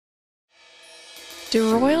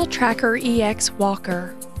DeRoyal Tracker EX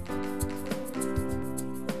Walker.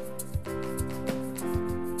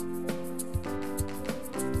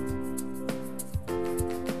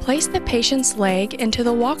 Place the patient's leg into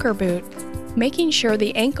the walker boot, making sure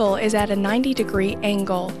the ankle is at a 90-degree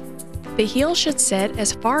angle. The heel should sit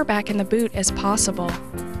as far back in the boot as possible.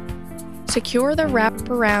 Secure the wrap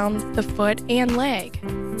around the foot and leg.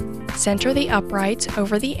 Center the uprights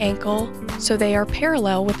over the ankle so they are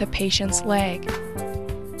parallel with the patient's leg.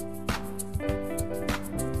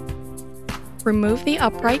 Remove the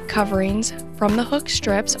upright coverings from the hook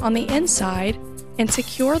strips on the inside and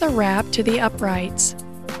secure the wrap to the uprights.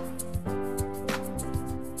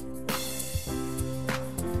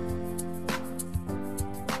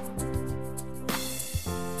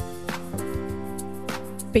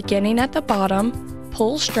 Beginning at the bottom,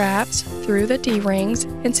 pull straps through the D-rings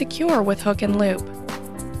and secure with hook and loop.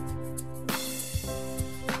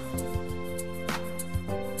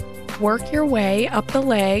 Work your way up the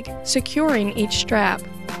leg, securing each strap.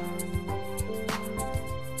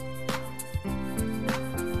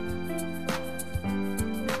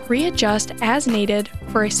 Readjust as needed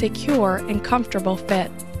for a secure and comfortable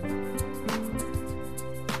fit.